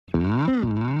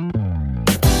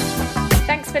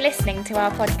Thanks for listening to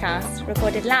our podcast,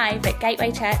 recorded live at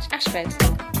Gateway Church, Ashford.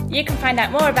 You can find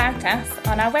out more about us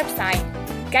on our website,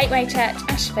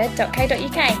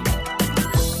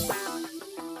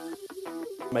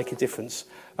 gatewaychurchashford.co.uk. Make a difference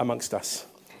amongst us.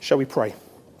 Shall we pray?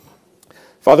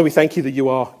 Father, we thank you that you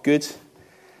are good.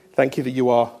 Thank you that you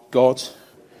are God.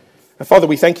 And Father,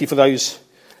 we thank you for those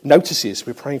notices.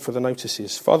 We're praying for the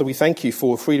notices. Father, we thank you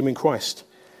for freedom in Christ.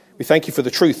 We thank you for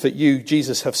the truth that you,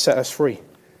 Jesus, have set us free.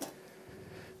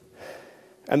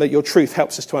 And that your truth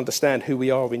helps us to understand who we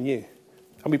are in you.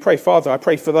 And we pray, Father, I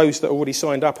pray for those that are already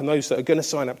signed up and those that are going to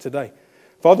sign up today.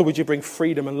 Father, would you bring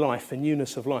freedom and life and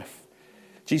newness of life?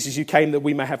 Jesus, you came that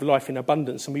we may have life in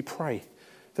abundance, and we pray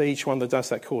that each one that does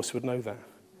that course would know that.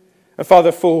 And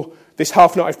Father, for this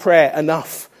half night of prayer,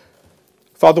 enough.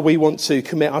 Father, we want to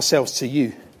commit ourselves to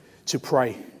you to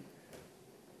pray.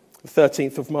 The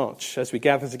 13th of March, as we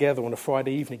gather together on a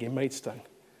Friday evening in Maidstone.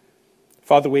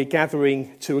 Father, we're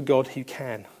gathering to a God who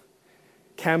can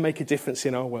make a difference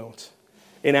in our world,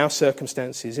 in our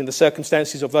circumstances, in the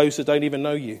circumstances of those that don't even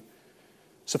know you.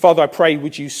 So, Father, I pray,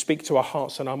 would you speak to our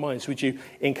hearts and our minds? Would you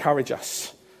encourage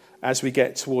us as we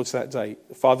get towards that date?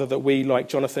 Father, that we, like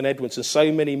Jonathan Edwards and so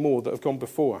many more that have gone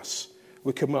before us,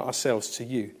 would commit ourselves to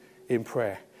you in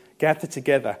prayer. Gather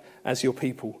together as your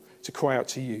people to cry out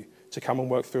to you, to come and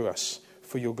work through us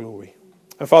for your glory.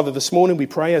 And Father, this morning we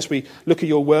pray as we look at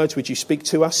your words, would you speak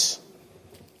to us?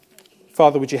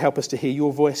 Father, would you help us to hear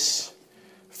your voice?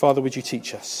 Father, would you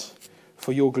teach us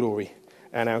for your glory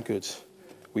and our good?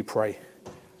 We pray.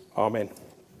 Amen.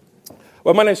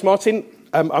 Well, my name's Martin.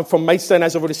 I'm from Maidstone,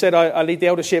 as I've already said. I lead the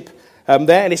eldership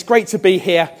there, and it's great to be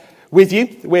here with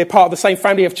you. We're part of the same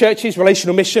family of churches,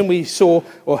 Relational Mission. We saw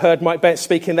or heard Mike Bett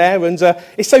speaking there, and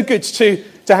it's so good to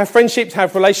have friendship, to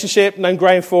have relationship. Known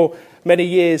Graham for many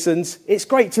years, and it's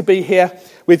great to be here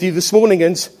with you this morning.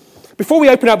 And before we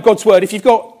open up God's Word, if you've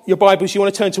got your Bibles, you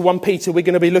want to turn to 1 Peter, we're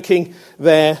going to be looking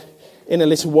there in a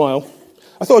little while.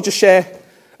 I thought I'd just share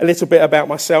a little bit about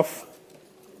myself.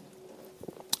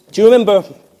 Do you remember,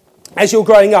 as you're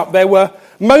growing up, there were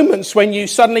moments when you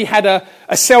suddenly had a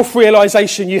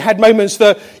self-realization? You had moments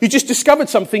that you just discovered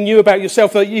something new about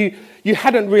yourself that you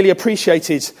hadn't really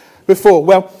appreciated before.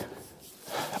 Well,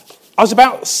 I was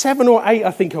about 7 or 8,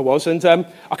 I think I was, and I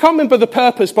can't remember the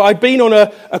purpose, but I'd been on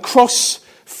a cross-channel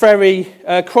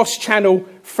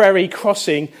ferry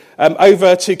crossing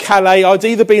over to Calais. I'd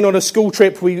either been on a school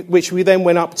trip, which we then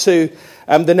went up to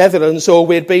the Netherlands, or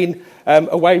we'd been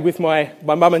away with my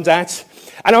mum and dad.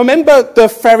 And I remember the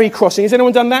ferry crossing. Has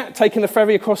anyone done that? Taking the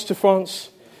ferry across to France?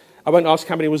 I won't ask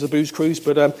how many was the booze cruise,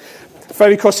 but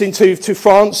ferry crossing to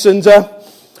France. And I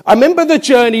remember the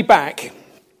journey back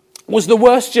was the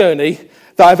worst journey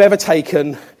that I've ever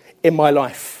taken in my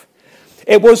life.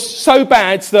 It was so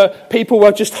bad that people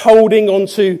were just holding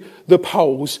onto the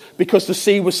poles because the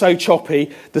sea was so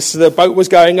choppy. The boat was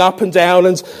going up and down,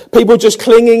 and people just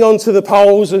clinging onto the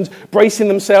poles and bracing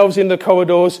themselves in the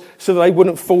corridors so that they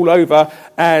wouldn't fall over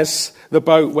as the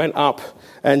boat went up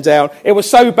and down. It was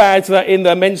so bad that in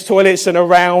the men's toilets and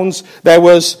around there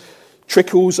was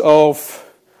trickles of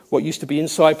what used to be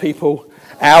inside people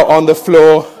out on the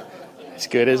floor. It's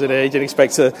good, isn't it? You didn't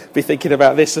expect to be thinking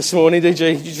about this morning, did you?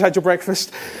 You just had your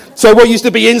breakfast. So what used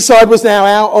to be inside was now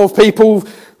out of people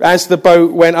as the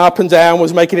boat went up and down,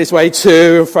 was making its way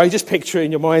to and fro. Just picture it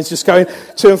in your minds, just going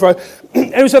to and fro.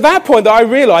 And it was at that point that I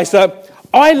realised that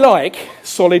I like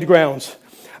solid ground.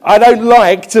 I don't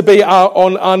like to be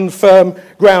on unfirm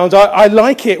ground. I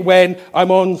like it when I'm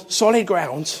on solid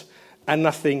ground and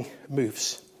nothing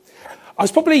moves. I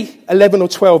was probably 11 or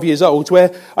 12 years old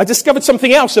where I discovered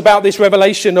something else about this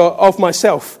revelation of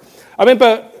myself. I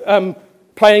remember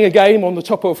playing a game on the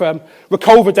top of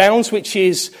Reculver Downs, which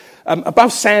is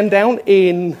above Sandown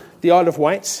in the Isle of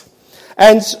Wight.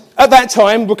 And at that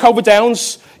time, Reculver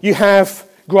Downs, you have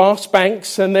grass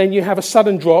banks, and then you have a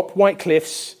sudden drop, white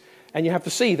cliffs, and you have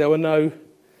the sea. There were no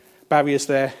barriers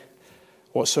there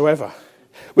whatsoever.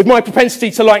 With my propensity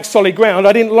to like solid ground,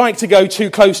 I didn't like to go too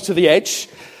close to the edge,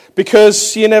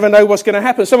 because you never know what's going to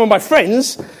happen. Some of my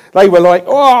friends, they were like,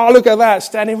 oh, look at that,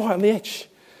 standing right on the edge.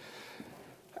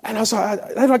 And I was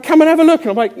like, they're like, come and have a look.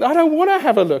 And I'm like, I don't want to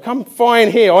have a look. I'm fine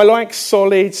here. I like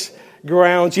solid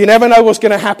ground. You never know what's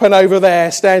going to happen over there,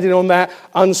 standing on that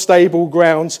unstable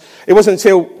ground. It wasn't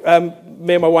until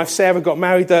me and my wife Sarah got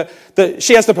married that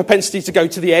she has the propensity to go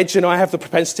to the edge, and I have the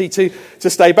propensity to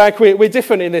stay back. We're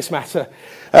different in this matter.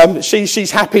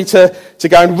 She's happy to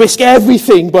go and risk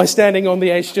everything by standing on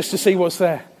the edge just to see what's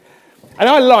there. And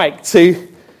I like to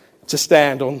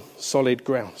stand on solid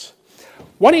ground.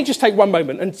 why don't you just take one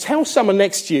moment and tell someone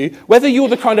next to you whether you're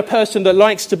the kind of person that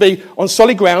likes to be on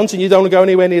solid ground and you don't want to go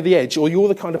anywhere near the edge, or you're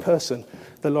the kind of person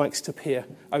that likes to peer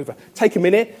over. Take a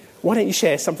minute. Why don't you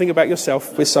share something about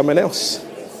yourself with someone else?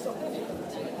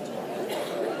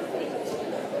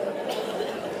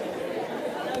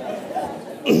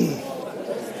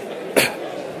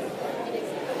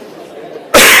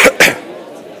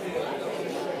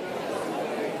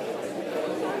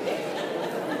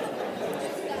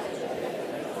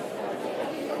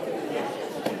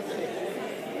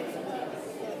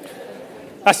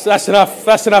 That's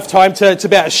enough time to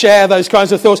be able to share those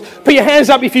kinds of thoughts. Put your hands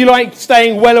up if you like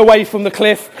staying well away from the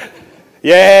cliff.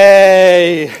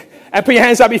 Yay! And put your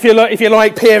hands up if you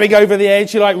like peering over the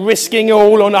edge. You like risking it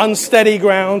all on unsteady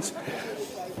ground.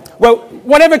 Well,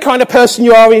 whatever kind of person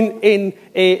you are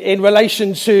in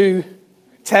relation to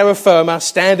terra firma,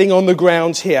 standing on the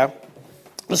ground here,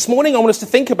 this morning I want us to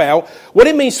think about what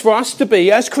it means for us to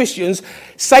be, as Christians,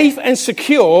 safe and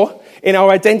secure in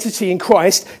our identity in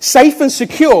Christ, safe and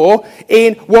secure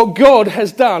in what God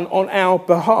has done on our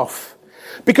behalf.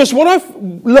 Because what I've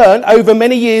learned over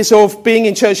many years of being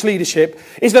in church leadership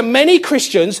is that many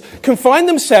Christians can find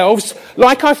themselves,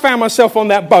 like I found myself on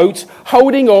that boat,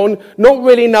 holding on, not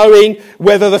really knowing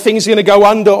whether the thing's going to go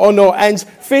under or not, and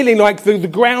feeling like the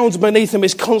ground beneath them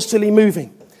is constantly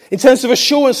moving. In terms of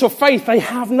assurance of faith, they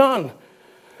have none,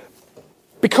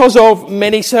 because of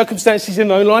many circumstances in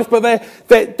their own life, but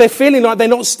they're feeling like they're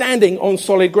not standing on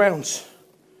solid grounds.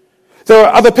 There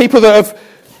are other people that have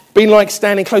been like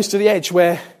standing close to the edge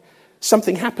where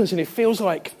something happens and it feels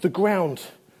like the ground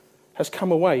has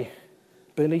come away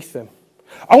beneath them.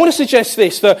 I want to suggest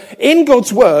this, that in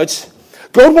God's word,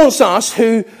 God wants us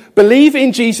who believe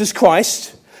in Jesus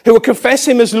Christ, who will confess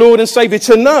him as Lord and Saviour,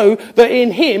 to know that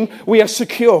in him we are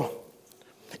secure.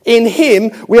 In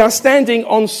him we are standing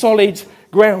on solid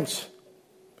ground.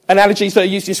 Analogies that are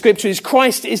used in Scripture is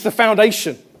Christ is the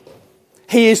foundation.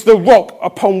 He is the rock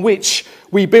upon which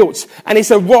we built. And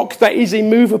it's a rock that is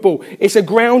immovable. It's a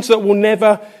ground that will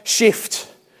never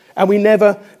shift. And we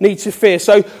never need to fear.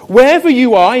 So wherever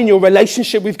you are in your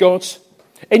relationship with God,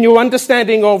 in your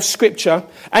understanding of Scripture,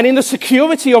 and in the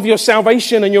security of your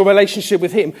salvation and your relationship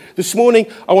with him, this morning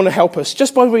I want to help us,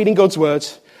 just by reading God's word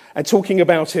and talking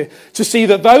about it, to see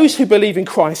that those who believe in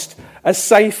Christ are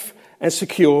safe and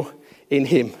secure in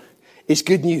him. It's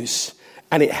good news,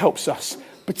 and it helps us,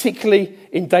 particularly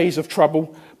in days of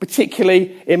trouble,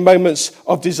 particularly in moments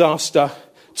of disaster,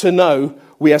 to know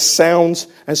we are sound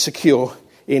and secure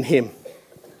in him.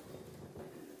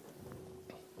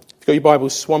 You've got your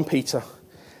Bibles, 1 Peter,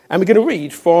 and we're going to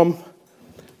read from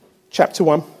chapter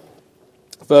 1,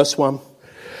 verse 1.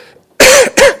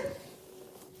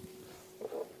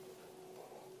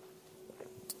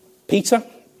 Peter,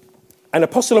 an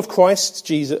apostle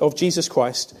of Jesus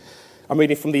Christ, I'm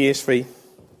reading from the ESV.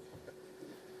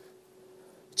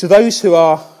 To those who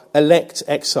are elect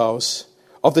exiles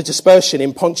of the dispersion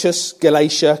in Pontus,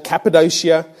 Galatia,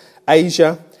 Cappadocia,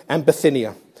 Asia, and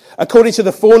Bithynia, according to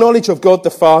the foreknowledge of God the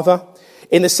Father,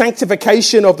 in the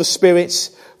sanctification of the spirits,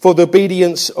 for the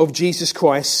obedience of Jesus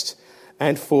Christ,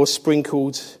 and for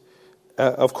sprinkling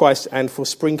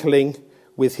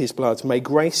with his blood. May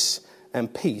grace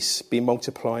and peace be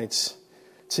multiplied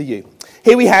to you.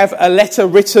 Here we have a letter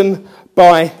written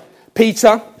by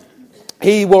Peter.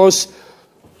 He was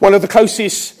one of the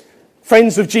closest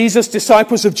friends of Jesus,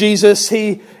 disciples of Jesus.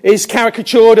 He is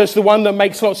caricatured as the one that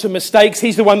makes lots of mistakes.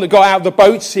 He's the one that got out of the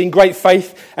boat in great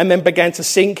faith and then began to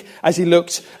sink as he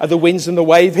looked at the winds and the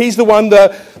wave. He's the one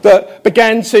that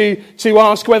began to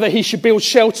ask whether he should build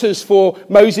shelters for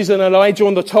Moses and Elijah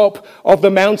on the top of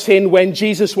the mountain when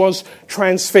Jesus was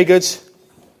transfigured.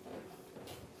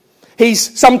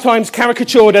 He's sometimes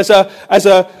caricatured as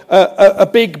a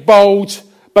big, bold,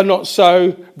 but not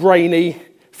so brainy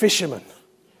fisherman.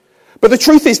 But the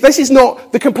truth is, this is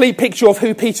not the complete picture of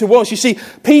who Peter was. You see,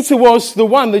 Peter was the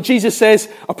one that Jesus says,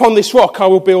 upon this rock I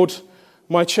will build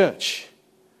my church.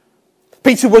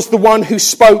 Peter was the one who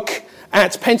spoke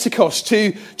at Pentecost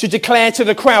to declare to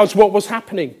the crowds what was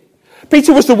happening.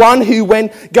 Peter was the one who,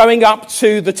 when going up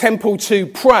to the temple to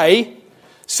pray,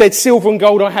 said, silver and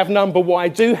gold I have none, but what I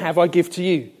do have I give to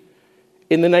you.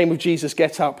 In the name of Jesus,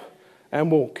 get up and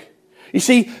walk. You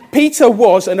see, Peter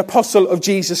was an apostle of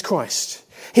Jesus Christ.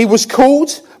 He was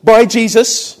called by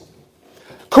Jesus,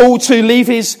 called to leave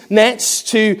his nets,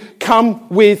 to come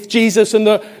with Jesus, and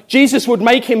that Jesus would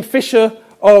make him fisher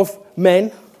of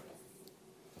men.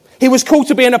 He was called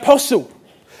to be an apostle.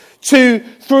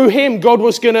 Through him, God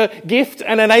was going to gift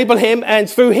and enable him, and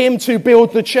through him to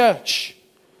build the church,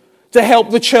 to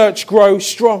help the church grow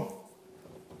strong.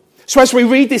 So as we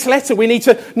read this letter, we need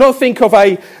to not think of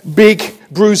a big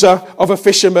bruiser of a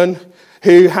fisherman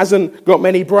who hasn't got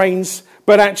many brains,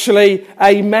 but actually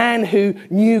a man who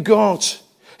knew God,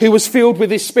 who was filled with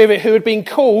his Spirit, who had been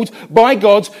called by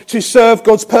God to serve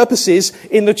God's purposes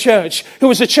in the church, who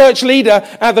was a church leader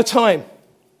at the time,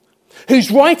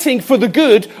 who's writing for the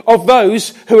good of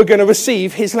those who are going to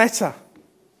receive his letter.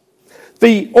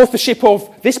 The authorship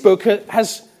of this book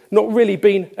has not really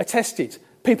been attested.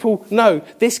 People know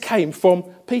this came from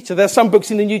Peter. There are some books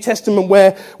in the New Testament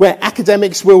where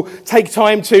academics will take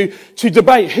time to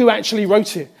debate who actually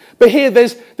wrote it. But here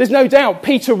there's no doubt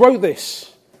Peter wrote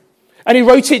this. And he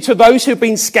wrote it to those who've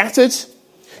been scattered.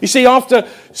 You see, after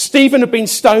Stephen had been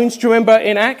stoned, do you remember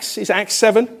in Acts? It's Acts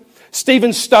 7.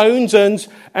 Stephen stoned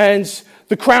and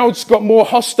the crowds got more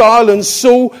hostile and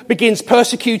Saul begins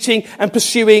persecuting and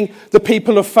pursuing the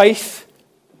people of faith.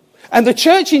 And the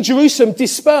church in Jerusalem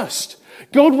dispersed.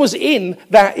 God was in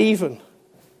that even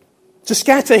to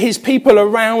scatter his people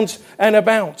around and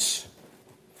about.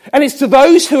 And it's to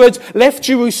those who had left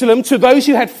Jerusalem, to those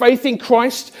who had faith in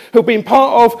Christ, who had been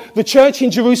part of the church in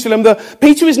Jerusalem, that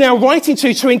Peter is now writing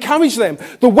to encourage them.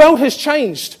 The world has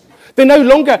changed. They're no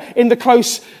longer in the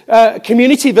close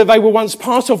community that they were once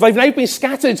part of. They've now been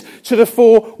scattered to the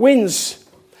four winds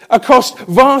across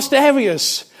vast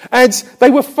areas. And they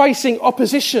were facing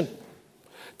opposition.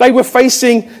 They were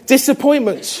facing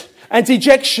disappointment and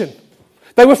dejection.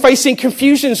 They were facing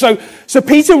confusion. So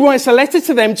Peter writes a letter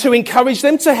to them to encourage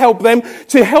them, to help them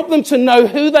to know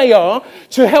who they are,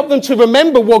 to help them to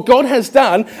remember what God has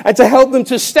done, and to help them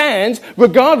to stand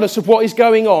regardless of what is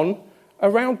going on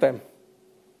around them.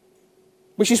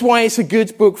 Which is why it's a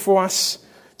good book for us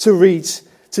to read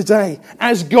today.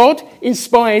 As God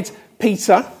inspired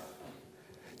Peter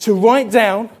to write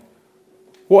down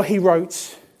what he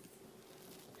wrote,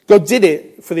 God did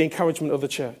it for the encouragement of the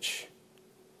church.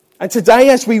 And today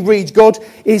as we read, God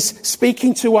is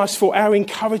speaking to us for our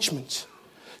encouragement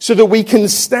so that we can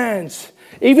stand.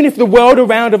 Even if the world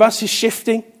around of us is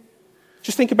shifting,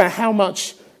 just think about how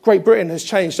much Great Britain has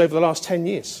changed over the last 10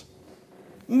 years.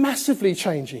 Massively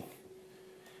changing.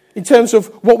 In terms of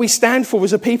what we stand for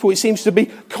as a people, it seems to be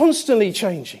constantly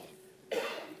changing.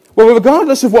 Well,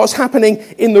 regardless of what's happening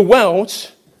in the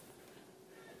world,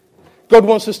 God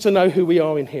wants us to know who we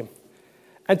are in him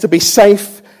and to be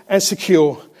safe and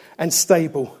secure and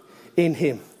stable in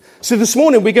him. So this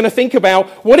morning we're going to think about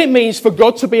what it means for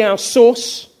God to be our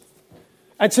source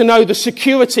and to know the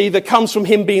security that comes from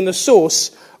him being the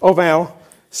source of our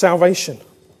salvation.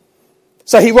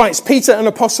 So he writes, Peter, an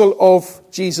apostle of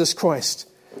Jesus Christ,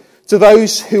 to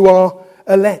those who are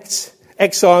elect,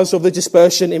 exiles of the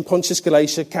dispersion in Pontus,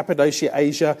 Galatia, Cappadocia,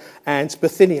 Asia and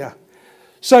Bithynia.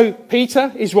 So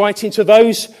Peter is writing to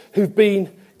those who've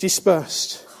been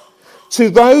dispersed, to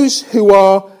those who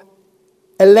are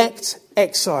elect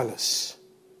exiles,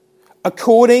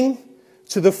 according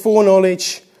to the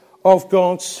foreknowledge of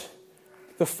God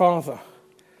the Father.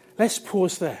 Let's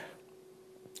pause there.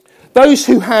 Those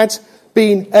who had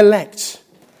been elect,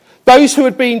 those who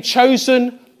had been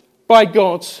chosen by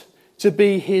God to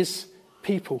be his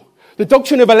people. The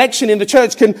doctrine of election in the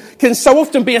church can so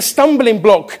often be a stumbling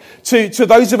block to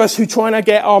those of us who try to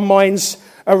get our minds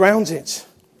around it.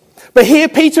 But here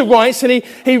Peter writes, and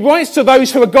he writes to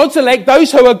those who are God's elect,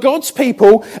 those who are God's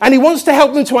people, and he wants to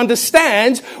help them to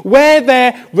understand where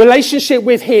their relationship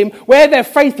with him, where their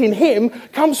faith in him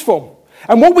comes from.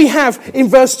 And what we have in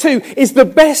verse 2 is the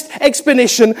best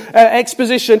exposition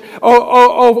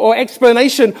or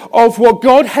explanation of what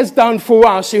God has done for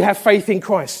us who have faith in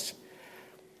Christ.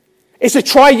 It's a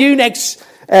triune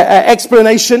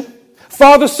explanation.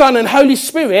 Father, Son, and Holy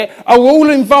Spirit are all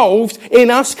involved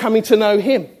in us coming to know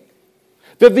him.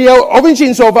 That the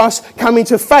origins of us coming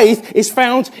to faith is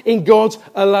found in God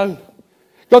alone.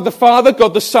 God the Father,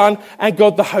 God the Son, and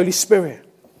God the Holy Spirit.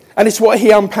 And it's what he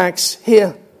unpacks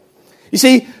here. You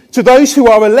see, to those who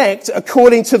are elect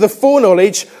according to the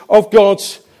foreknowledge of God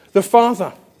the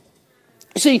Father.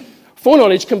 You see,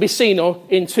 foreknowledge can be seen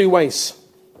in two ways.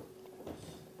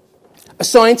 A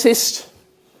scientist,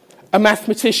 a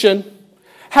mathematician,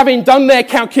 having done their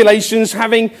calculations,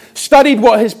 having studied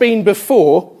what has been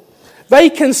before, they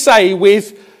can say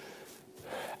with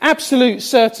absolute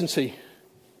certainty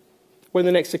when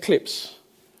the next eclipse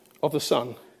of the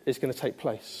sun is going to take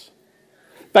place.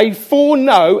 They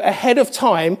foreknow ahead of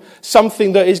time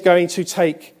something that is going to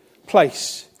take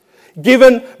place.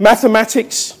 Given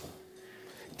mathematics,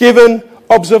 given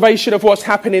observation of what's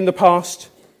happened in the past,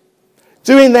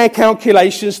 doing their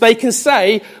calculations, they can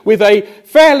say with a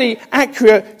fairly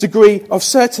accurate degree of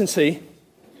certainty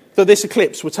that this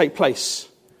eclipse will take place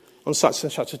on such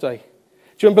and such a day.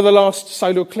 Do you remember the last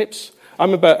solar eclipse? I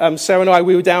remember Sarah and I,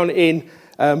 we were down in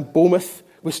Bournemouth.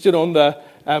 We stood on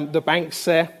the banks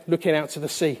there, looking out to the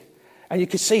sea. And you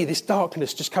could see this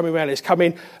darkness just coming around. It's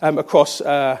coming across,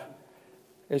 it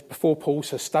was before Paul,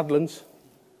 so Studlands.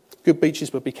 Good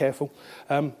beaches, but be careful.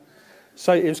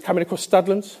 So it was coming across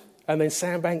Studlands, and then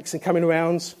Sandbanks, and coming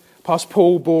around past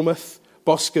Poole, Bournemouth,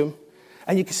 Boscombe.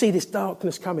 And you could see this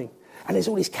darkness coming. And there's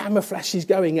all these camera flashes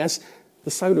going as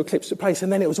the solar eclipse took place.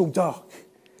 And then it was all dark.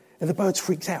 And the birds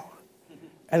freaked out.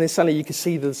 And then suddenly you could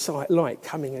see the light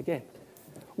coming again.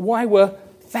 Why were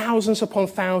thousands upon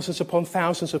thousands upon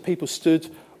thousands of people stood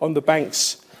on the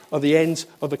banks of the end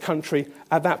of the country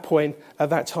at that point, at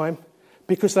that time?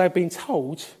 Because they had been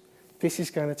told this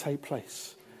is going to take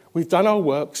place. We've done our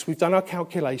works, we've done our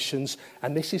calculations,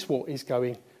 and this is what is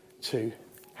going to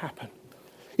happen.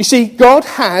 You see, God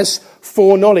has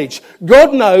foreknowledge.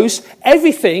 God knows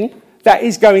everything that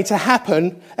is going to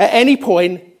happen at any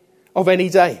point of any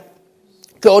day.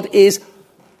 God is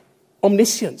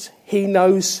omniscient. He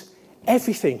knows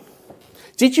everything.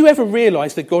 Did you ever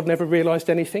realise that God never realised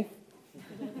anything?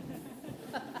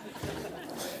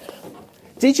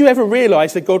 Did you ever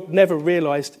realise that God never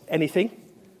realised anything?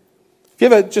 Have you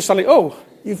ever just suddenly,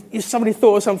 you've somebody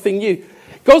thought of something new?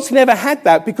 God's never had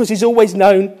that because he's always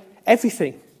known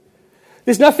everything.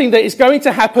 There's nothing that is going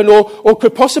to happen or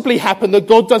could possibly happen that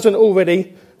God doesn't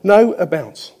already know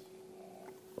about.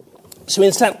 So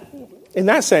in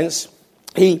that sense,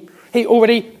 he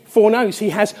already foreknows. He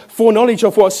has foreknowledge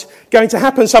of what's going to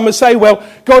happen. Some would say, well,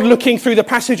 God looking through the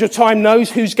passage of time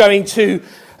knows who's going to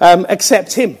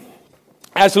accept him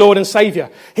as Lord and Saviour.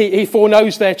 He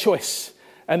foreknows their choice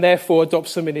and therefore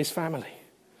adopts them in his family.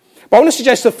 But I want to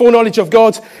suggest the foreknowledge of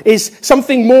God is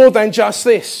something more than just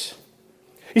this.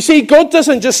 You see, God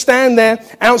doesn't just stand there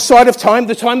outside of time,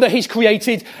 the time that he's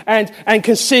created, and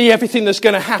can see everything that's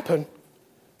going to happen.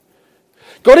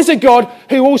 God is a God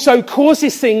who also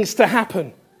causes things to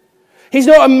happen. He's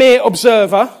not a mere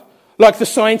observer like the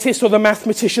scientist or the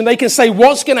mathematician. They can say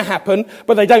what's going to happen,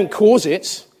 but they don't cause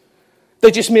it. They're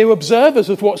just mere observers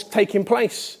of what's taking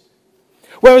place.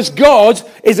 Whereas God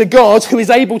is a God who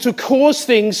is able to cause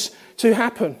things to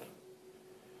happen.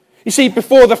 You see,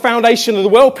 before the foundation of the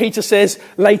world, Peter says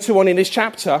later on in this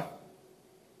chapter,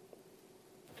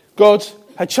 God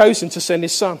had chosen to send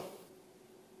his son.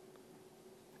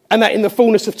 And that in the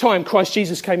fullness of time, Christ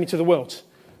Jesus came into the world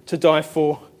to die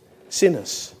for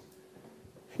sinners.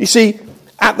 You see,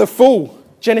 at the fall,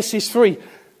 Genesis 3,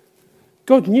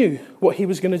 God knew what he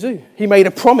was going to do. He made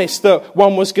a promise that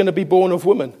one was going to be born of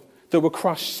woman that would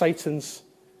crush Satan's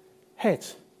head.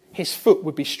 His foot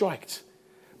would be striked.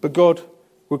 But God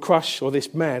would crush, or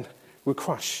this man would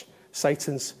crush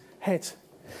Satan's head.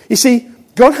 You see,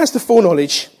 God has the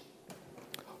foreknowledge.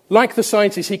 Like the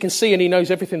scientist, he can see and he knows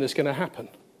everything that's going to happen.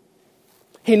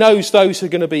 He knows those who are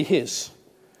going to be his.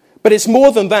 But it's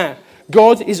more than that.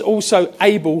 God is also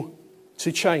able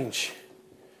to change.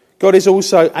 God is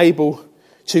also able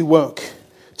to work,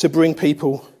 to bring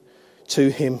people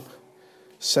to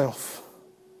himself.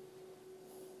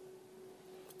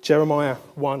 Jeremiah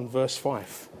 1 verse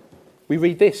 5. We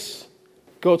read this.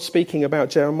 God speaking about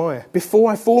Jeremiah.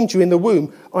 Before I formed you in the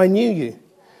womb, I knew you.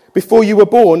 Before you were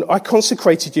born, I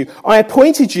consecrated you. I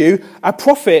appointed you a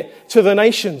prophet to the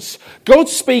nations. God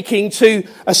speaking to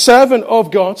a servant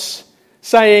of God's,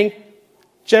 saying,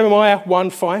 Jeremiah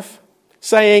 1:5,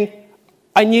 saying,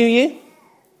 I knew you.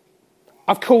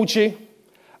 I've called you.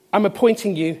 I'm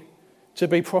appointing you to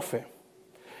be prophet.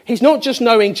 He's not just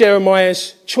knowing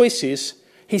Jeremiah's choices.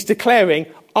 He's declaring,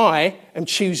 I am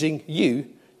choosing you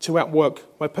to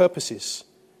outwork my purposes.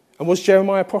 And was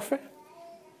Jeremiah a prophet?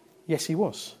 Yes, he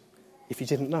was. If you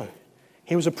didn't know.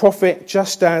 He was a prophet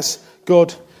just as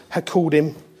God had called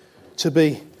him to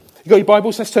be. You got your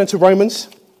Bibles? Let's turn to Romans.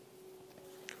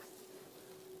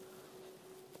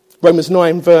 Romans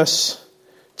 9 verse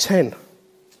 10.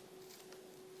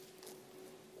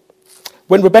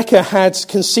 When Rebekah had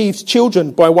conceived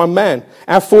children by one man,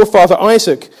 our forefather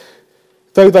Isaac,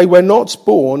 though they were not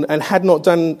born and had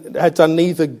done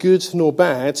neither good nor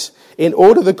bad, in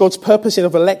order that God's purpose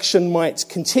of election might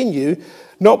continue,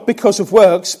 not because of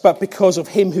works, but because of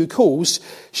him who calls,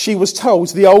 she was told,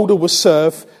 the older will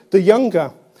serve the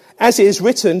younger. As it is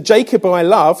written, Jacob I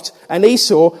loved, and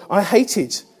Esau I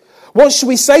hated. What shall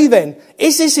we say then?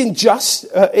 Is this unjust?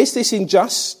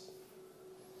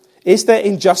 Is there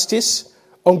injustice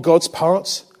on God's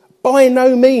part? By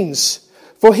no means.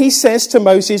 For he says to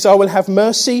Moses, I will have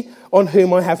mercy on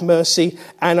whom I have mercy,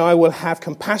 and I will have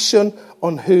compassion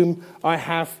on whom I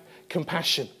have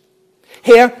compassion.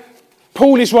 Here,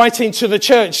 Paul is writing to the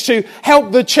church to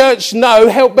help the church know,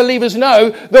 help believers know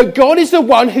that God is the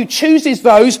one who chooses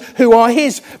those who are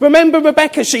his. Remember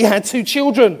Rebecca, she had 2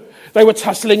 children. They were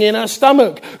tussling in her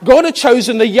stomach. God had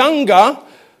chosen the younger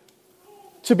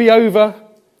to be over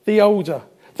the older.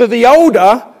 That the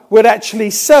older would actually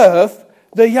serve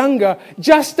the younger,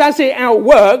 just as it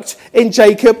outworked in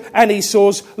Jacob and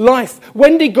Esau's life.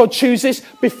 When did God choose this?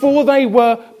 Before they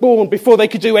were born, before they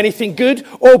could do anything good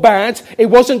or bad. It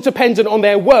wasn't dependent on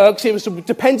their works, it was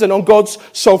dependent on God's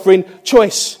sovereign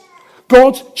choice.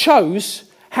 God chose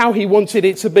how he wanted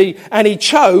it to be, and he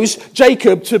chose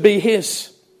Jacob to be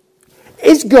his.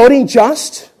 Is God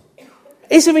unjust?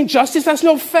 Is there injustice? That's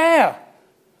not fair.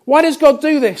 Why does God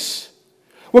do this?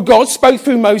 Well, God spoke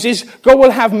through Moses. God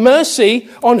will have mercy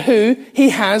on who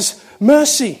he has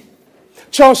mercy.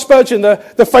 Charles Spurgeon,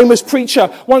 the famous preacher,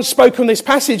 once spoke on this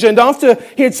passage, and after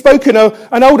he had spoken,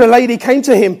 an older lady came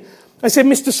to him and said,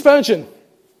 Mr. Spurgeon,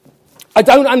 I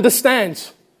don't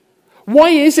understand. Why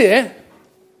is it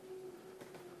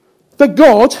that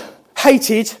God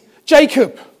hated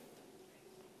Jacob?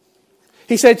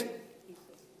 He said,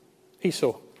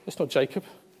 Esau. That's not Jacob.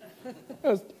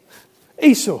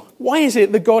 Esau. Why is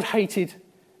it that God hated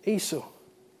Esau?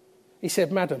 He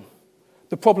said, Madam,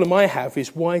 the problem I have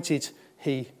is why did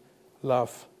he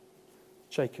love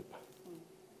Jacob?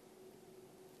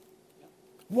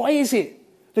 Why is it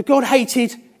that God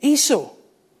hated Esau?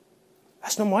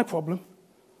 That's not my problem.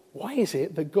 Why is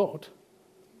it that God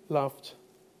loved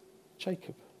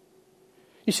Jacob?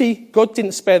 You see, God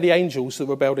didn't spare the angels that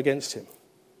rebelled against him.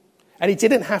 And he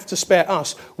didn't have to spare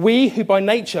us. We who by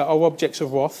nature are objects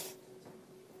of wrath.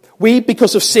 We,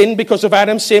 because of sin, because of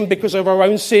Adam's sin, because of our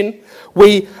own sin,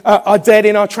 we are dead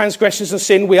in our transgressions and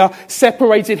sin. We are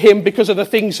separated him because of the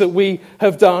things that we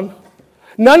have done.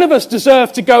 None of us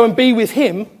deserve to go and be with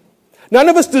him. None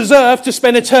of us deserve to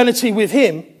spend eternity with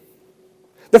him.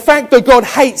 The fact that God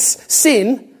hates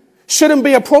sin shouldn't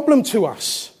be a problem to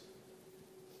us.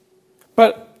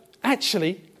 But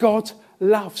actually, God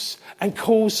loves and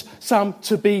calls some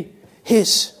to be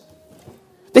his.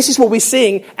 This is what we're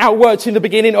seeing outworked in the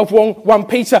beginning of 1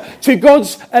 Peter. To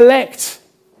God's elect.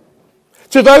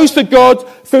 To those that God,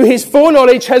 through his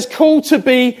foreknowledge, has called to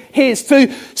be his. To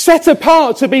set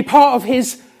apart, to be part of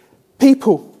his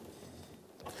people.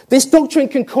 This doctrine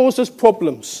can cause us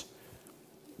problems.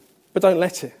 But don't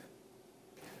let it.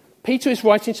 Peter is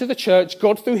writing to the church.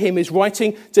 God, through him, is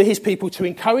writing to his people to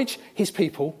encourage his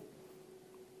people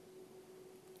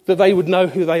that they would know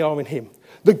who they are in him.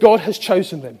 That God has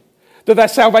chosen them. That their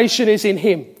salvation is in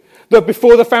him. That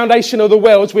before the foundation of the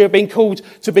world we have been called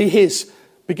to be his.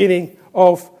 Beginning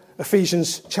of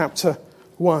Ephesians chapter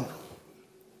 1.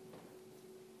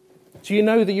 Do you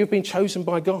know that you've been chosen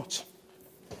by God?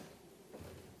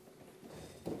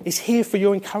 It's here for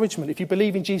your encouragement. If you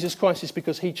believe in Jesus Christ, it's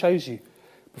because he chose you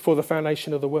before the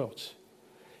foundation of the world.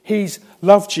 He's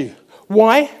loved you.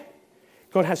 Why?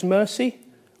 God has mercy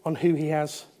on who he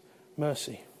has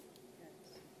mercy.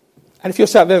 And if you're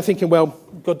sat there thinking, well,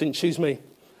 God didn't choose me.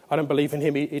 I don't believe in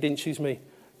him. He didn't choose me.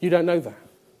 You don't know that.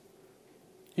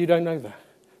 You don't know that.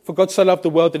 For God so loved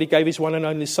the world that he gave his one and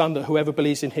only Son, that whoever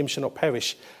believes in him shall not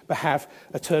perish, but have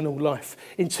eternal life.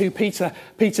 In 2 Peter,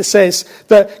 Peter says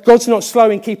that God's not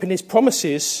slow in keeping his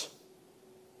promises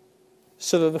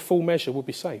so that the full measure will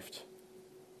be saved.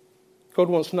 God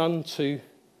wants none to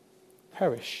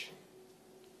perish.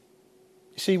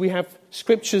 You see, we have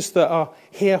scriptures that are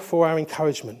here for our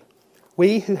encouragement.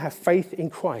 We who have faith in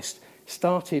Christ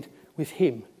started with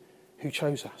him who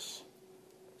chose us.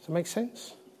 Does that make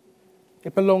sense?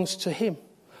 It belongs to him.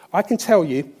 I can tell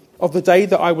you of the day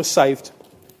that I was saved.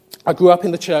 I grew up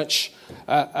in the church.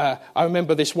 I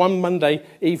remember this one Monday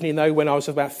evening, though, when I was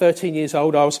about 13 years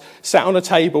old. I was sat on a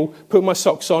table, put my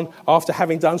socks on after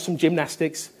having done some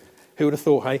gymnastics. Who would have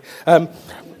thought, hey?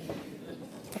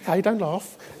 Okay, don't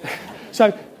laugh.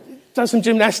 So, done some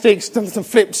gymnastics, done some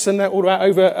flips and that, all that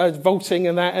over vaulting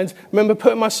and that. And remember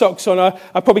putting my socks on.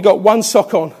 I probably got one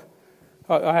sock on.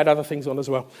 I had other things on as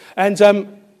well. And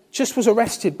just was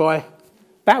arrested by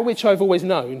that which I've always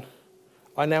known,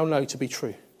 I now know to be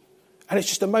true. And it's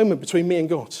just a moment between me and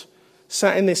God.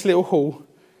 Sat in this little hall,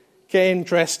 getting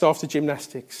dressed after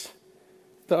gymnastics,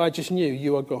 that I just knew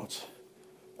you are God.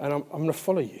 And I'm going to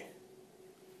follow you.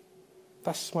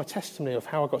 That's my testimony of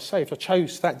how I got saved. I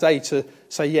chose that day to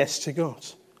say yes to God.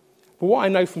 But what I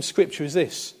know from Scripture is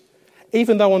this.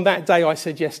 Even though on that day I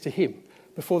said yes to him,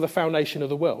 before the foundation of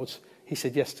the world, he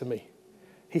said yes to me.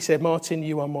 He said, Martin,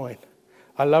 you are mine.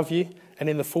 I love you, and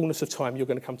in the fullness of time, you're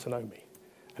going to come to know me.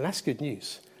 And that's good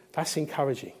news. That's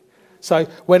encouraging. So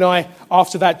when I,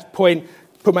 after that point,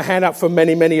 put my hand up for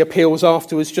many, many appeals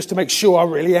afterwards just to make sure I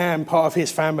really am part of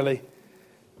his family.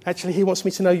 Actually, he wants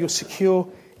me to know you're secure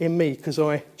in me because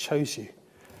I chose you.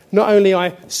 Not only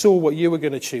I saw what you were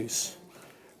going to choose,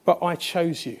 but I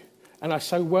chose you. And I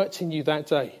so worked in you that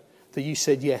day that you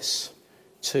said yes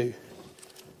to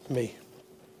me.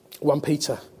 1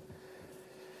 Peter.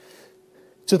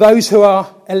 To those who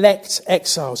are elect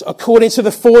exiles, according to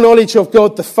the foreknowledge of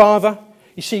God the Father.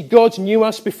 You see, God knew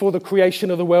us before the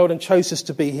creation of the world and chose us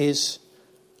to be his.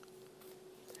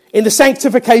 In the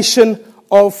sanctification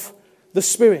of the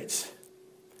Spirit.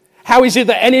 How is it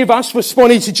that any of us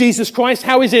responded to Jesus Christ?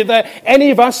 How is it that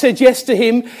any of us said yes to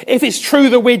him? If it's true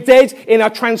that we're dead in our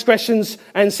transgressions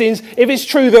and sins, if it's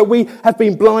true that we have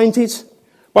been blinded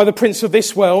by the prince of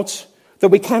this world, that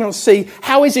we cannot see,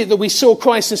 how is it that we saw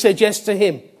Christ and said yes to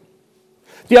him?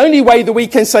 The only way that we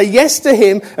can say yes to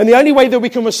him and the only way that we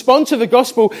can respond to the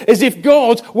gospel is if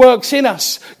God works in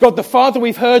us. God the Father,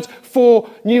 we've heard,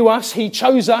 foreknew us. He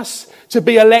chose us to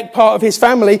be elect part of his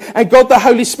family. And God the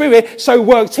Holy Spirit so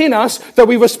worked in us that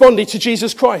we responded to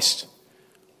Jesus Christ.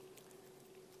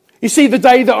 You see, the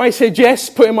day that I said yes,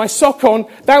 putting my sock on,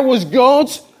 that was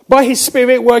God by his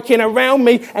Spirit working around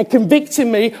me and convicting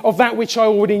me of that which I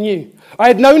already knew. I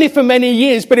had known it for many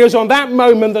years, but it was on that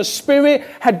moment the Spirit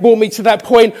had brought me to that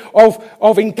point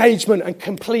of engagement and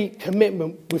complete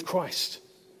commitment with Christ.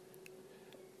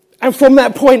 And from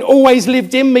that point, always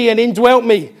lived in me and indwelt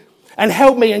me and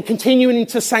helped me and continuing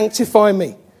to sanctify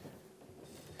me.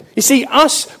 You see,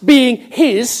 us being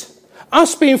his,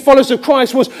 us being followers of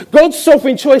Christ was God's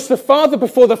sovereign choice, the Father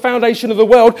before the foundation of the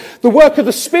world, the work of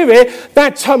the Spirit,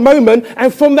 that moment,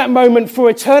 and from that moment for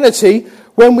eternity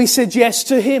when we said yes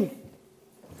to him.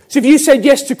 So if you said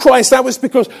yes to Christ, that was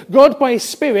because God by his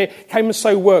Spirit came and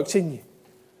so worked in you.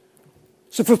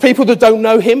 So for people that don't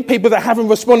know him, people that haven't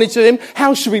responded to him,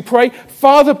 how should we pray?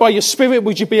 Father, by your Spirit,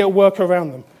 would you be at work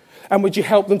around them? And would you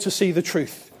help them to see the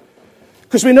truth?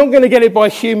 Because we're not going to get it by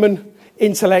human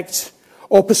intellect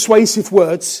or persuasive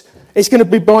words. It's going to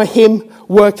be by him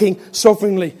working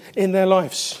sovereignly in their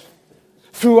lives.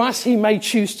 Through us, he may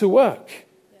choose to work.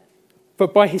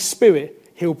 But by his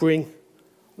Spirit, he'll bring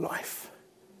life.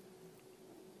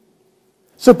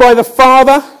 So by the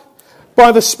Father,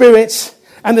 by the Spirit,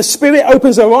 and the Spirit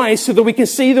opens our eyes so that we can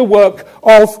see the work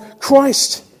of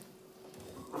Christ.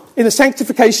 In the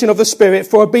sanctification of the Spirit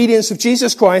for obedience of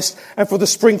Jesus Christ and for the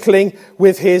sprinkling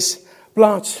with his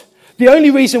blood. The only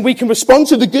reason we can respond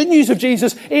to the good news of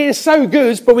Jesus, it is so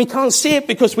good, but we can't see it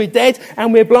because we're dead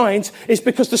and we're blind, is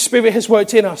because the Spirit has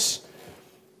worked in us.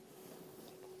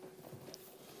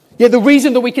 Yet the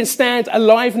reason that we can stand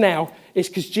alive now is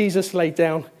because Jesus laid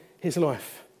down his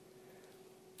life.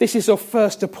 This is of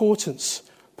first importance,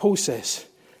 Paul says.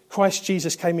 Christ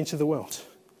Jesus came into the world.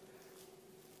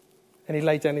 And he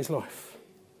laid down his life.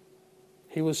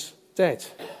 He was dead,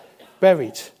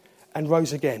 buried, and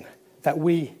rose again, that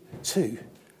we too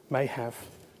may have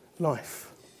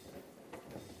life.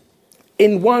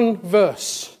 In one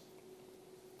verse,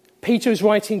 Peter is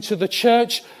writing to the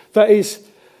church that is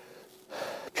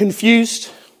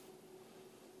confused,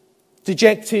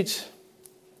 dejected,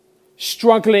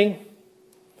 struggling,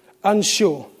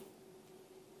 unsure.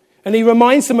 And he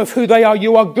reminds them of who they are.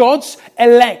 You are God's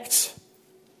elect.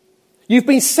 You've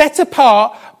been set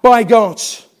apart by God.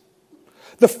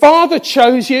 The Father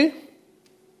chose you.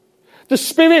 The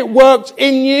Spirit worked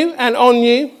in you and on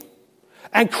you.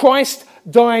 And Christ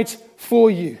died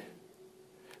for you.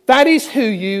 That is who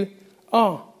you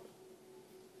are.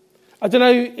 I don't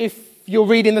know if you're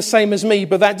reading the same as me,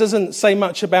 but that doesn't say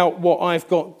much about what I've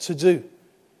got to do.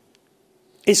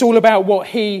 It's all about what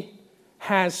he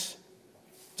has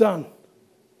done.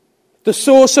 The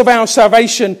source of our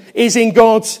salvation is in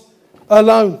God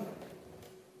alone.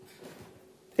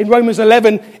 In Romans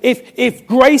 11, if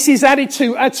grace is added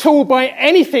to at all by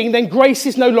anything, then grace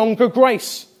is no longer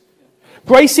grace.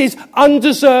 Grace is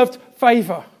undeserved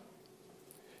favour.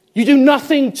 You do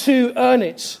nothing to earn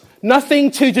it,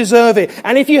 nothing to deserve it.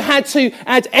 And if you had to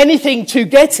add anything to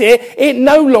get it, it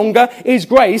no longer is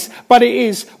grace, but it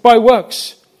is by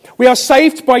works. We are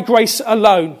saved by grace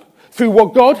alone, through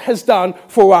what God has done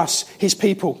for us, his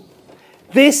people.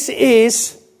 This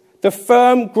is the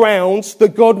firm ground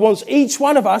that God wants each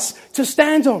one of us to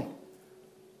stand on.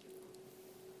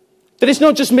 That it's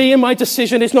not just me and my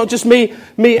decision, it's not just me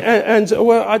and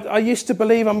I used to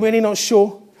believe, I'm really not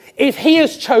sure. If he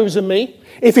has chosen me,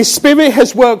 if his Spirit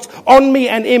has worked on me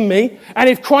and in me, and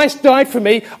if Christ died for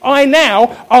me, I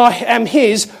now am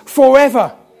his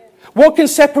forever. What can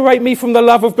separate me from the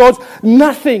love of God?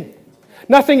 Nothing.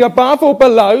 Nothing above or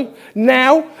below,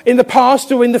 now, in the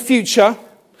past or in the future.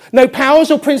 No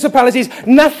powers or principalities.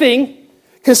 Nothing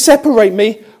can separate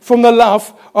me from the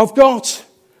love of God.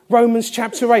 Romans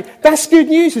chapter 8. That's good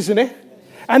news, isn't it?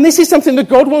 And this is something that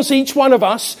God wants each one of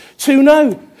us to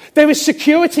know. There is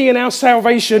security in our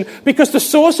salvation because the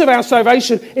source of our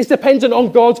salvation is dependent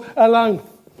on God alone.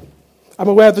 I'm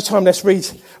aware of the time. Let's read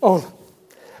on.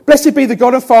 Blessed be the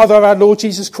God and Father of our Lord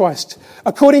Jesus Christ.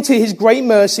 According to his great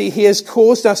mercy, he has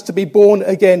caused us to be born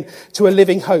again to a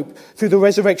living hope through the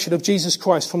resurrection of Jesus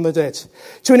Christ from the dead,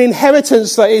 to an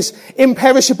inheritance that is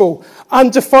imperishable,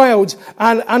 undefiled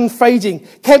and unfading,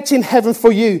 kept in heaven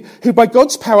for you, who by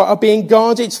God's power are being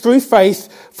guarded through faith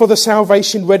for the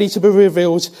salvation ready to be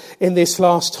revealed in this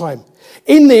last time.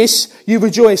 In this you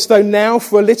rejoice, though now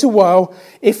for a little while,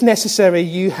 if necessary,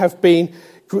 you have been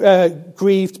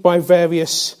grieved by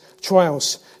various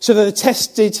trials, so that the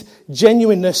tested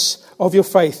genuineness of your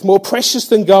faith, more precious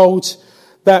than gold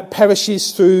that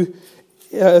perishes through,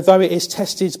 though it is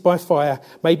tested by fire,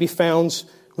 may be found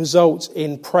result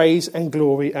in praise and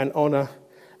glory and honour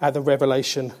at the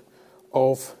revelation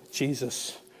of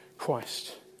Jesus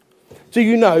Christ. Do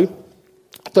you know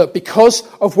that because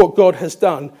of what God has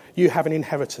done, you have an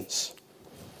inheritance?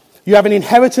 You have an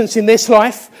inheritance in this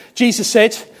life. Jesus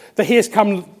said that he has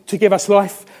come to give us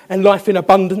life and life in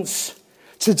abundance.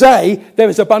 Today, there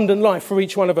is abundant life for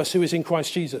each one of us who is in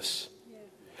Christ Jesus.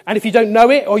 And if you don't know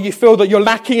it or you feel that you're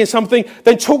lacking in something,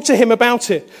 then talk to him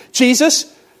about it.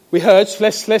 Jesus, we heard,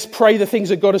 let's pray the things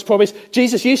that God has promised.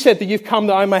 Jesus, you said that you've come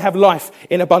that I may have life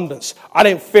in abundance. I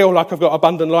don't feel like I've got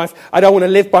abundant life. I don't want to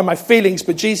live by my feelings.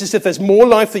 But Jesus, if there's more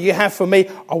life that you have for me,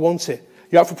 I want it.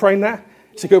 You up for praying that?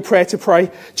 It's a good prayer to pray.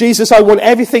 Jesus, I want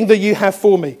everything that you have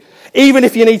for me. Even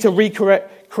if you need to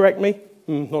correct me.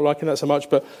 Not liking that so much,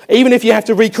 but even if you have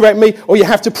to recorrect me or you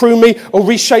have to prune me or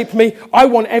reshape me, I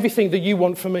want everything that you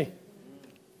want for me.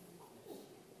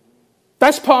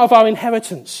 That's part of our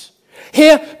inheritance.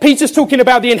 Here, Peter's talking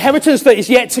about the inheritance that is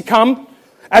yet to come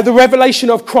at the revelation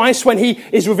of Christ when he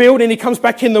is revealed and he comes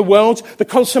back in the world, the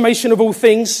consummation of all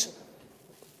things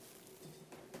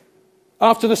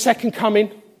after the second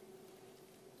coming.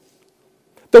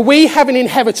 That we have an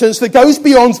inheritance that goes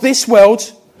beyond this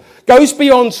world, goes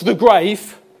beyond the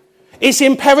grave. It's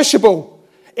imperishable.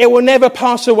 It will never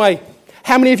pass away.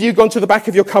 How many of you have gone to the back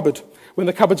of your cupboard when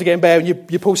the cupboards are getting bare and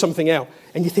you pull something out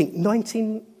and you think,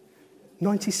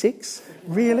 1996?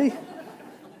 Really?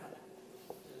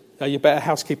 No, you're better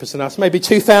housekeepers than us. Maybe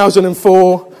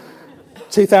 2004,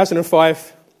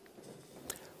 2005.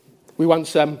 We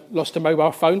once lost a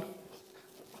mobile phone.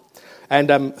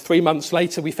 And 3 months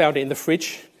later, we found it in the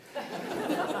fridge.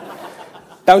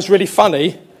 That was really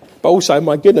funny. But also,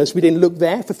 my goodness, we didn't look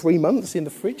there for 3 months in the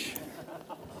fridge.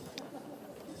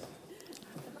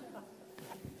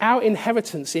 Our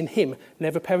inheritance in him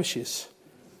never perishes.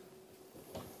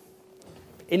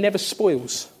 It never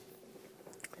spoils.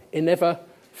 It never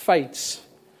fades.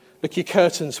 Look at your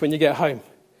curtains when you get home.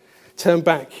 Turn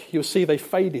back, you'll see they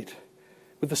faded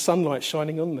with the sunlight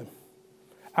shining on them.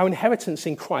 Our inheritance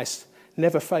in Christ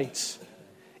never fades.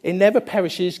 It never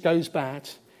perishes, goes bad.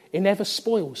 It never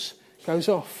spoils, goes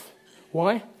off.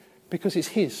 Why? Because it's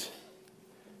his.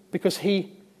 Because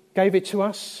he gave it to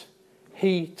us.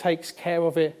 He takes care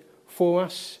of it for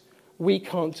us. We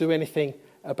can't do anything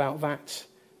about that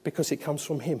because it comes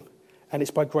from him. And it's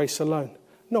by grace alone,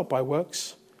 not by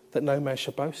works, that no man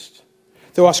shall boast.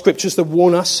 There are scriptures that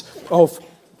warn us of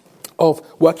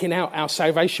working out our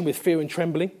salvation with fear and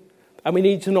trembling. And we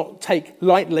need to not take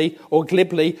lightly or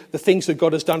glibly the things that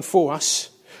God has done for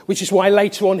us, which is why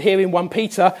later on here in 1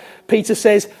 Peter, Peter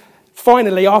says,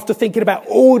 finally, after thinking about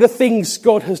all the things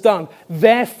God has done,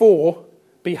 therefore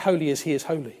be holy as he is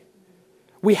holy.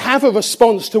 We have a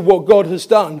response to what God has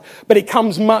done, but it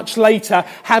comes much later,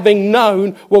 having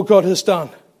known what God has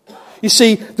done. You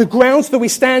see, the grounds that we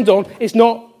stand on is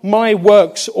not my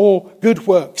works or good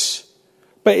works,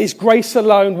 but it's grace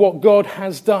alone, what God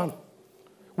has done.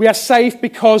 We are saved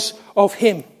because of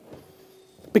him.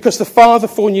 Because the Father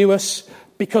foreknew us,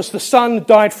 because the Son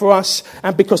died for us,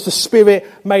 and because the Spirit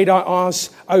made our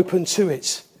eyes open to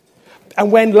it.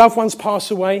 And when loved ones pass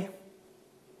away,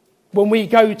 when we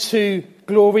go to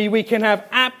glory, we can have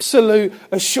absolute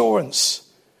assurance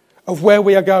of where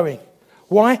we are going.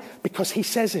 Why? Because he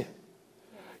says it.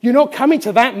 You're not coming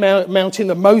to that mountain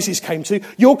that Moses came to.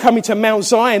 You're coming to Mount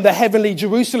Zion, the heavenly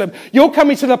Jerusalem. You're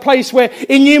coming to the place where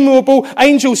innumerable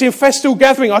angels in festal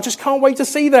gathering, I just can't wait to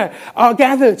see that, are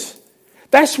gathered.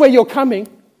 That's where you're coming.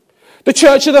 The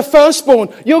church of the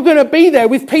firstborn, you're going to be there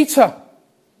with Peter.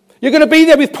 You're going to be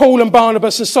there with Paul and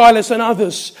Barnabas and Silas and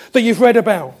others that you've read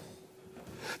about.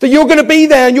 That you're going to be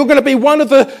there and you're going to be one of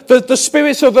the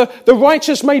spirits of the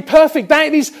righteous made perfect.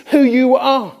 That is who you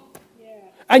are.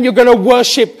 and you're going to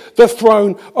worship the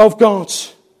throne of God.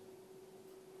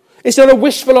 It's not a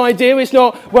wishful idea. It's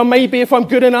not, well, maybe if I'm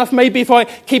good enough, maybe if I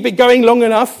keep it going long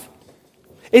enough.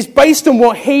 It's based on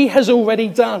what he has already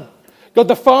done. God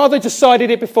the Father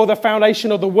decided it before the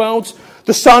foundation of the world.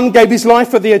 The Son gave his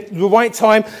life at the right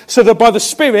time so that by the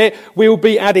Spirit we will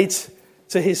be added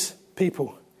to his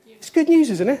people. It's good news,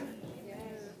 isn't it?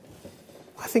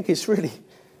 I think it's really,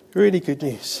 really good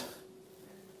news.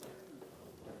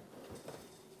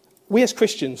 We as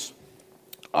Christians,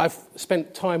 I've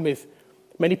spent time with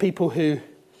many people who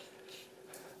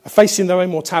are facing their own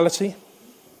mortality,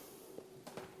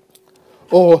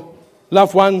 or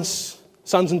loved ones,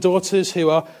 sons and daughters who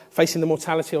are facing the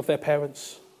mortality of their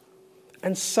parents.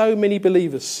 And so many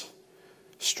believers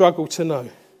struggle to know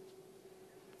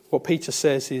what Peter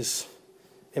says is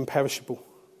imperishable,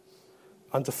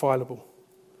 undefilable,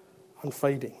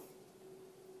 unfading.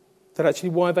 That actually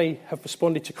why they have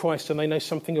responded to Christ and they know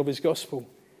something of his gospel,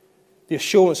 the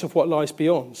assurance of what lies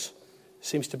beyond,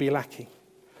 seems to be lacking.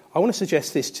 I want to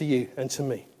suggest this to you and to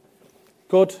me.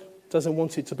 God doesn't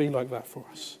want it to be like that for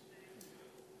us.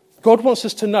 God wants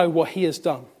us to know what he has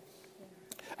done.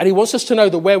 And he wants us to know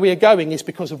that where we are going is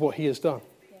because of what he has done.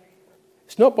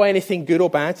 It's not by anything good or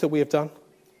bad that we have done.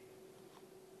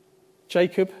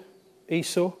 Jacob,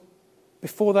 Esau,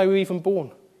 before they were even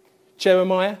born.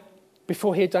 Jeremiah,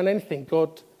 before he had done anything,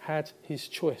 God had his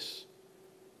choice.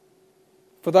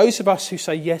 For those of us who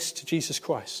say yes to Jesus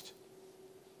Christ,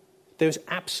 there is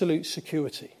absolute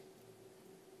security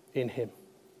in him.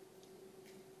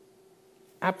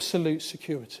 Absolute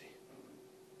security.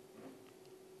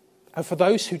 And for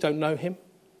those who don't know him,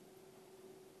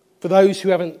 for those who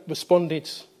haven't responded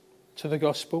to the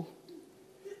gospel,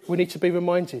 we need to be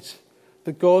reminded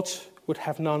that God would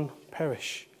have none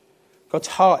perish. God's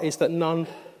heart is that none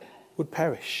would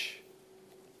perish.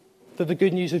 That the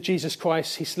good news of Jesus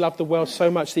Christ, he loved the world so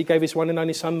much that he gave his one and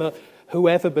only Son, that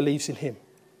whoever believes in him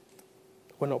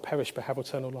will not perish but have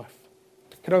eternal life.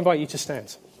 Can I invite you to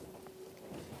stand?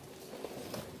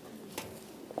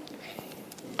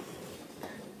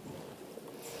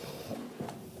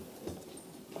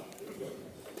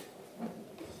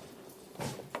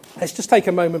 Let's just take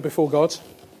a moment before God.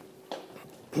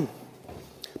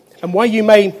 And while you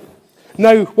may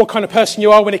know what kind of person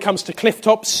you are when it comes to cliff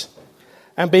tops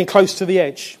and being close to the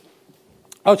edge,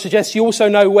 I would suggest you also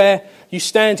know where you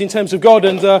stand in terms of God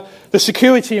and the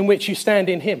security in which you stand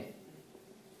in him.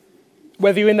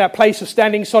 Whether you're in that place of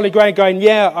standing solid ground going,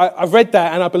 yeah, I've read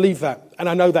that and I believe that and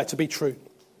I know that to be true.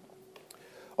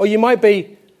 Or you might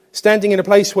be standing in a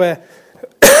place where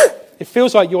it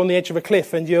feels like you're on the edge of a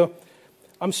cliff and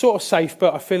I'm sort of safe,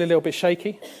 but I feel a little bit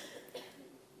shaky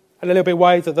and a little bit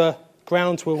worried that the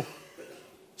ground will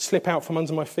slip out from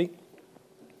under my feet.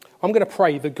 I'm going to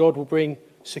pray that God will bring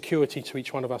security to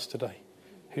each one of us today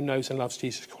who knows and loves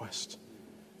Jesus Christ.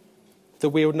 That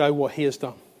we will know what he has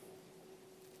done.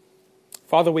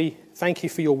 Father, we thank you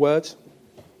for your word.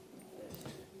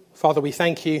 Father, we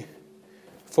thank you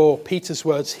for Peter's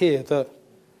words here that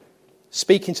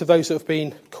speaking to those that have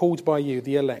been called by you,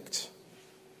 the elect,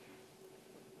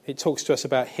 it talks to us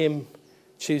about him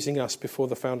choosing us before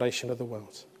the foundation of the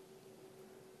world.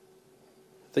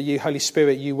 That you, Holy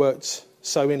Spirit, you worked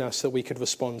so in us that we could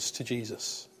respond to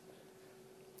Jesus.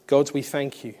 God, we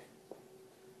thank you.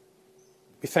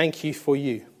 We thank you for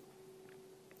you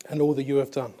and all that you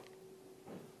have done.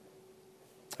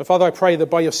 And Father, I pray that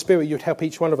by your Spirit you'd help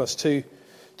each one of us to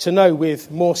know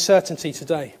with more certainty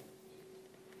today.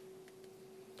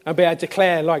 And be able to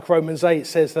declare, like Romans 8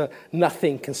 says, that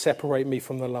nothing can separate me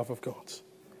from the love of God.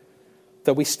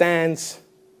 That we stand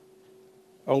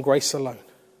on grace alone,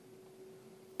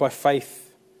 by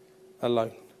faith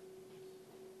alone.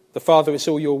 The Father, it's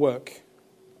all your work.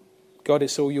 God,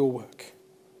 it's all your work.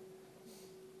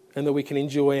 And that we can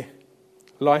enjoy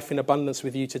life in abundance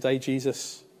with you today,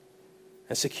 Jesus,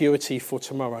 and security for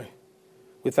tomorrow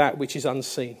with that which is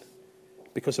unseen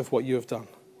because of what you have done.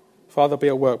 Father, be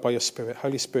at work by your Spirit.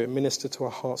 Holy Spirit, minister to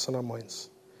our hearts and our minds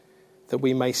that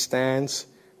we may stand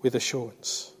with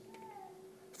assurance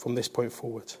from this point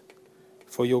forward.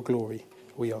 For your glory,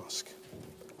 we ask.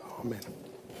 Amen.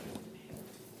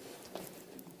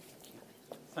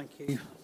 Thank you.